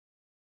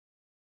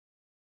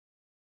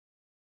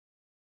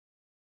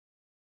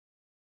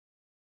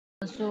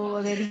So,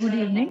 a very good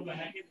evening.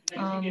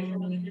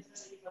 Um,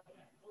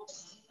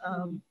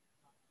 um,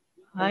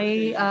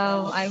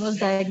 I was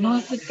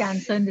diagnosed with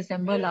cancer in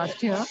December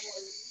last year,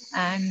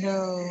 and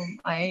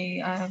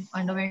I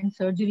underwent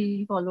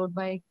surgery followed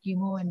by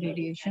chemo and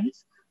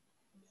radiations.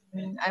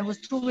 I was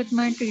through with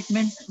my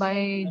treatment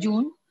by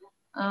June,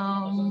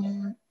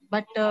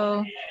 but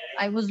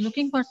I was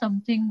looking for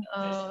something,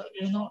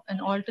 an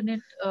alternate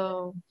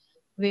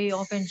way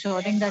of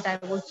ensuring that I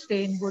would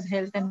stay in good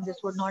health and this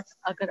would not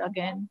occur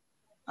again.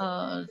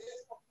 Uh,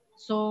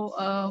 so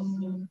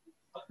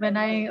when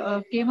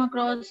I came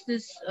across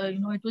this,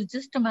 it was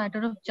just a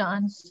matter of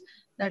chance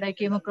that I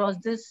came across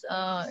this.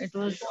 It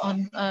was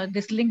on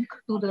this link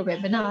to the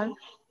webinar.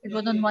 It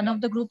was on one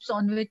of the groups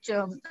on which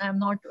I'm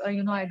not,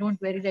 I don't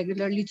very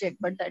regularly check,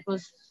 but that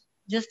was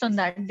just on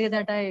that day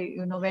that I,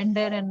 went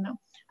there, and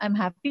I'm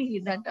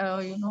happy that,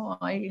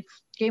 I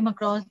came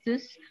across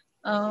this.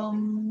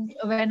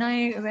 When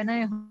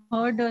I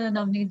heard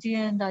Navneet ji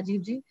and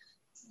Rajiv ji,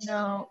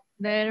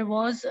 there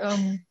was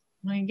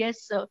I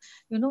guess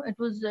it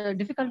was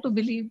difficult to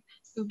believe,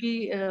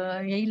 क्योंकि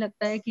यही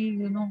लगता है कि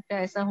क्या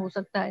ऐसा हो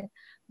सकता है.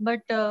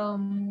 But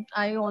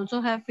I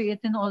also have faith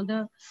in all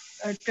the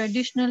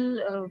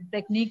traditional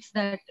techniques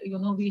that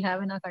we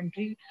have in our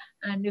country,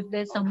 and if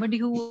there's somebody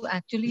who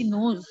actually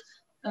knows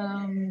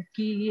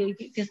कि ये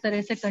किस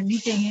तरह से करनी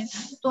चाहिए,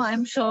 तो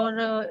I'm sure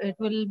it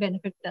will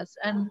benefit us.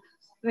 And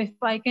if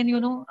I can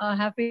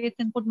have faith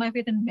and put my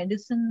faith in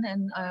medicine,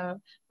 and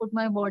put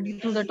my body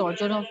through the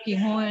torture of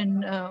chemo,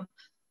 and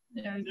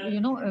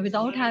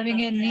without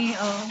having any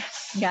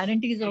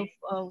guarantees of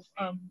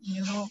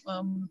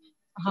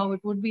how it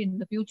would be in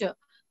the future.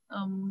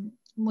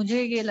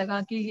 मुझे ये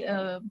लगा कि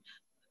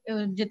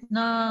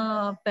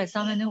जितना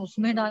पैसा मैंने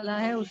उसमें डाला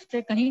है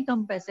उससे कहीं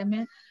कम पैसे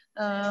में,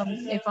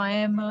 if I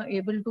am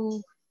able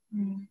to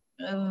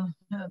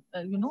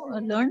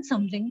learn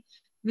something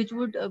which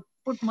would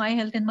put my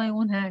health in my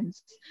own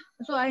hands.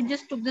 So I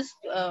just took this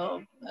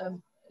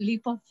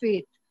leap of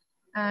faith,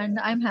 and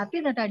I'm happy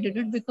that I did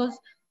it, because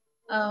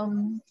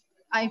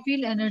I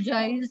feel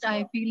energized.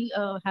 I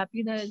feel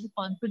happy. There is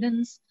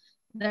confidence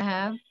that I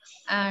have,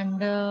 and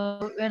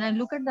when I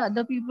look at the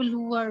other people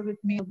who are with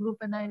me, group,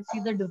 and I see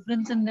the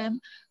difference in them,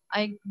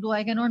 I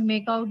cannot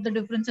make out the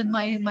difference in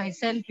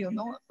myself.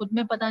 खुद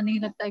में पता नहीं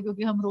लगता है,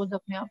 क्योंकि हम रोज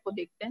अपने आप को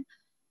देखते हैं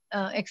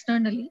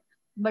externally.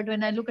 But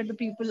when I look at the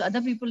people,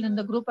 other people in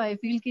the group, I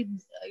feel कि,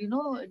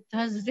 it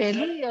has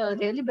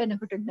really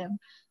benefited them,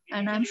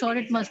 and I'm sure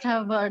it must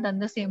have done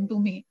the same to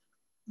me.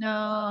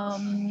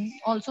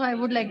 Also, I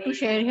would like to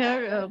share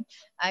here.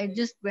 I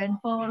just went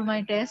for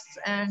my tests,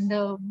 and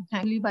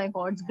thankfully, by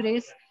God's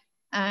grace,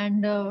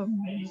 and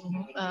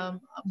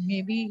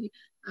maybe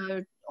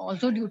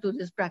also due to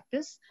this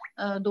practice,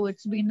 though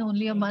it's been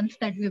only a month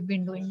that we've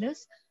been doing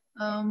this,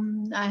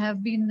 I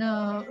have been,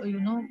 I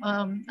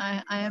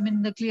am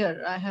in the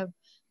clear.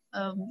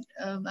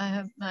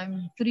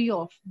 I'm free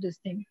of this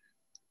thing.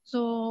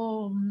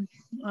 So,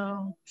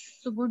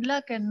 so good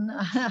luck, and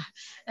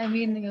I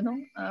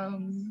mean,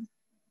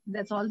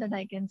 that's all that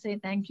I can say.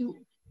 Thank you.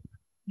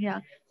 Yeah,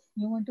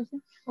 you want to say?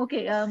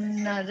 Okay.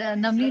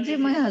 Navneet ji,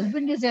 my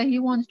husband is here. He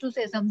wants to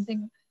say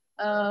something.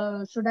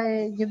 Should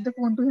I give the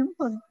phone to him?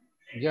 For...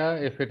 Yeah,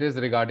 if it is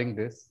regarding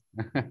this.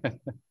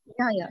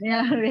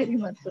 Yeah, very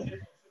much so.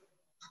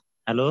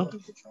 Hello.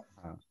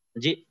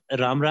 Ji,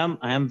 Ram Ram,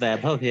 I am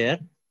Vaibhav here.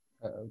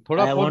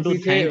 थोड़ा I phone want to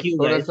पीछे, thank you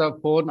थोड़ा guys. सा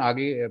phone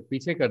आगे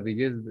पीछे कर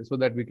दीजिए, so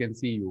that we can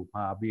see you.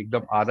 हाँ, अभी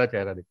एकदम आधा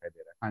चेहरा दिखाई दे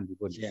रहा है. हाँ जी,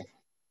 बोलिए.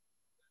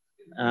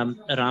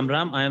 Ram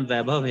Ram, I am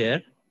Vaibhav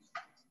here.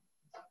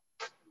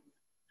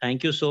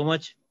 Thank you so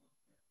much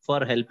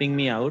for helping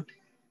me out,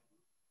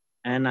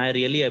 and I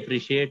really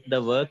appreciate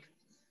the work,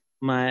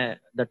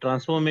 the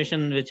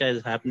transformation which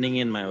is happening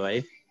in my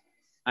wife.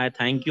 I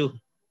thank you,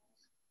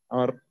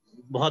 और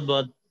बहुत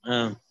बहुत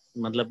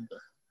मतलब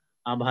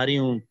आभारी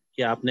हूँ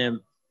कि आपने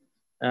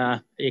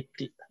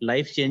एक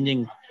life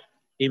changing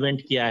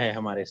event किया है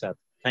हमारे साथ.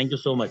 Thank you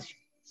so much.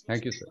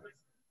 Thank you sir.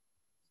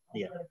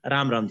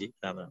 Ram Ram ji.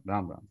 Ram Ram.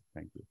 Ram Ram.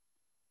 Thank you.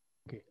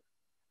 Okay.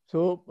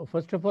 So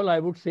first of all, I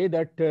would say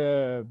that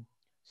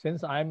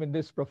since I am in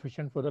this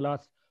profession for the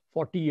last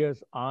 40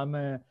 years, I'm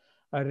a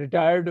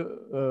retired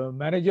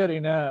manager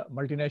in a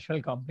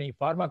multinational company,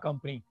 pharma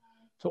company.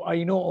 So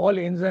I know all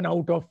ins and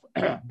out of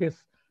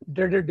this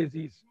dreaded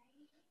disease.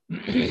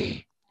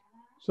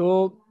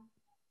 So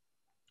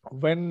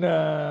when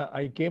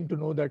I came to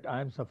know that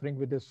I am suffering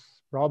with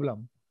this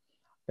problem,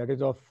 that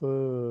is of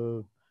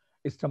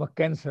stomach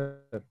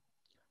cancer.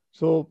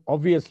 So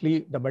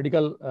obviously the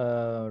medical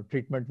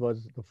treatment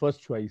was the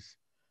first choice,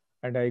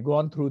 and I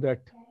gone through that.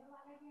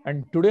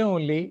 And today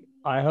only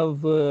I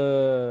have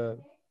the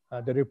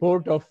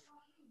report of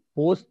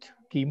post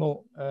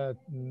chemo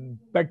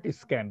PET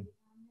scan.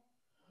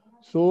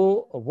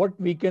 So what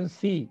we can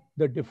see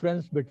the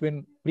difference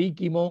between pre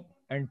chemo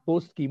and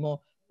post chemo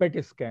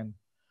PET scan.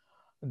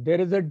 There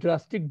is a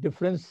drastic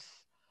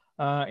difference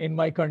in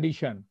my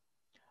condition.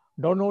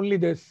 Not only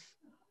this,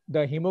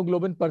 the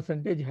hemoglobin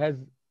percentage has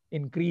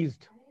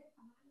increased.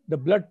 The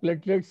blood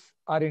platelets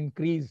are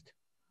increased.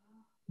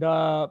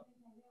 the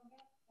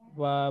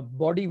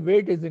body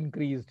weight is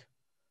increased.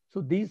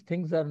 So these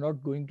things are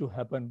not going to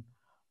happen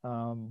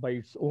by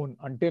its own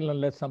until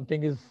unless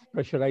something is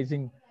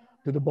pressurizing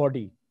to the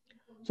body.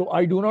 So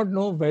I do not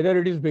know whether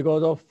it is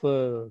because of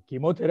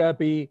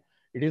chemotherapy,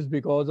 it is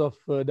because of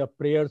the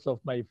prayers of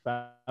my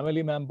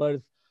family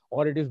members,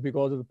 or it is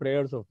because of the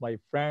prayers of my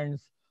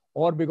friends,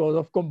 or because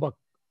of Kumbhak.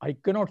 I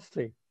cannot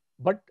say,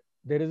 but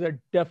there is a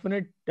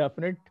definite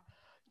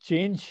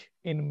change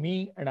in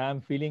me, and I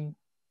am feeling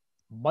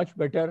much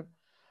better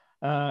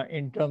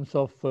in terms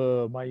of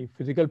my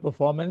physical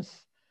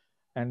performance.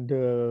 And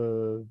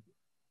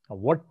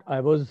what I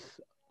was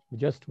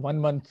just 1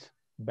 month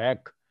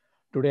back,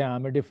 today I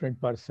am a different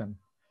person.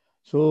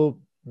 So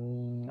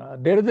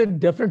there is a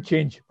definite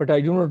change, but I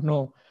do not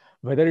know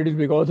whether it is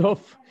because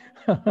of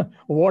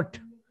what.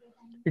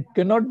 It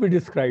cannot be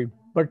described.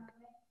 But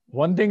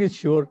one thing is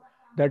sure,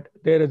 that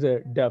there is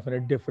a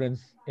definite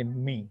difference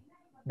in me.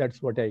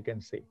 That's what I can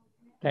say.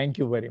 Thank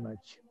you very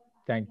much.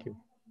 Thank you.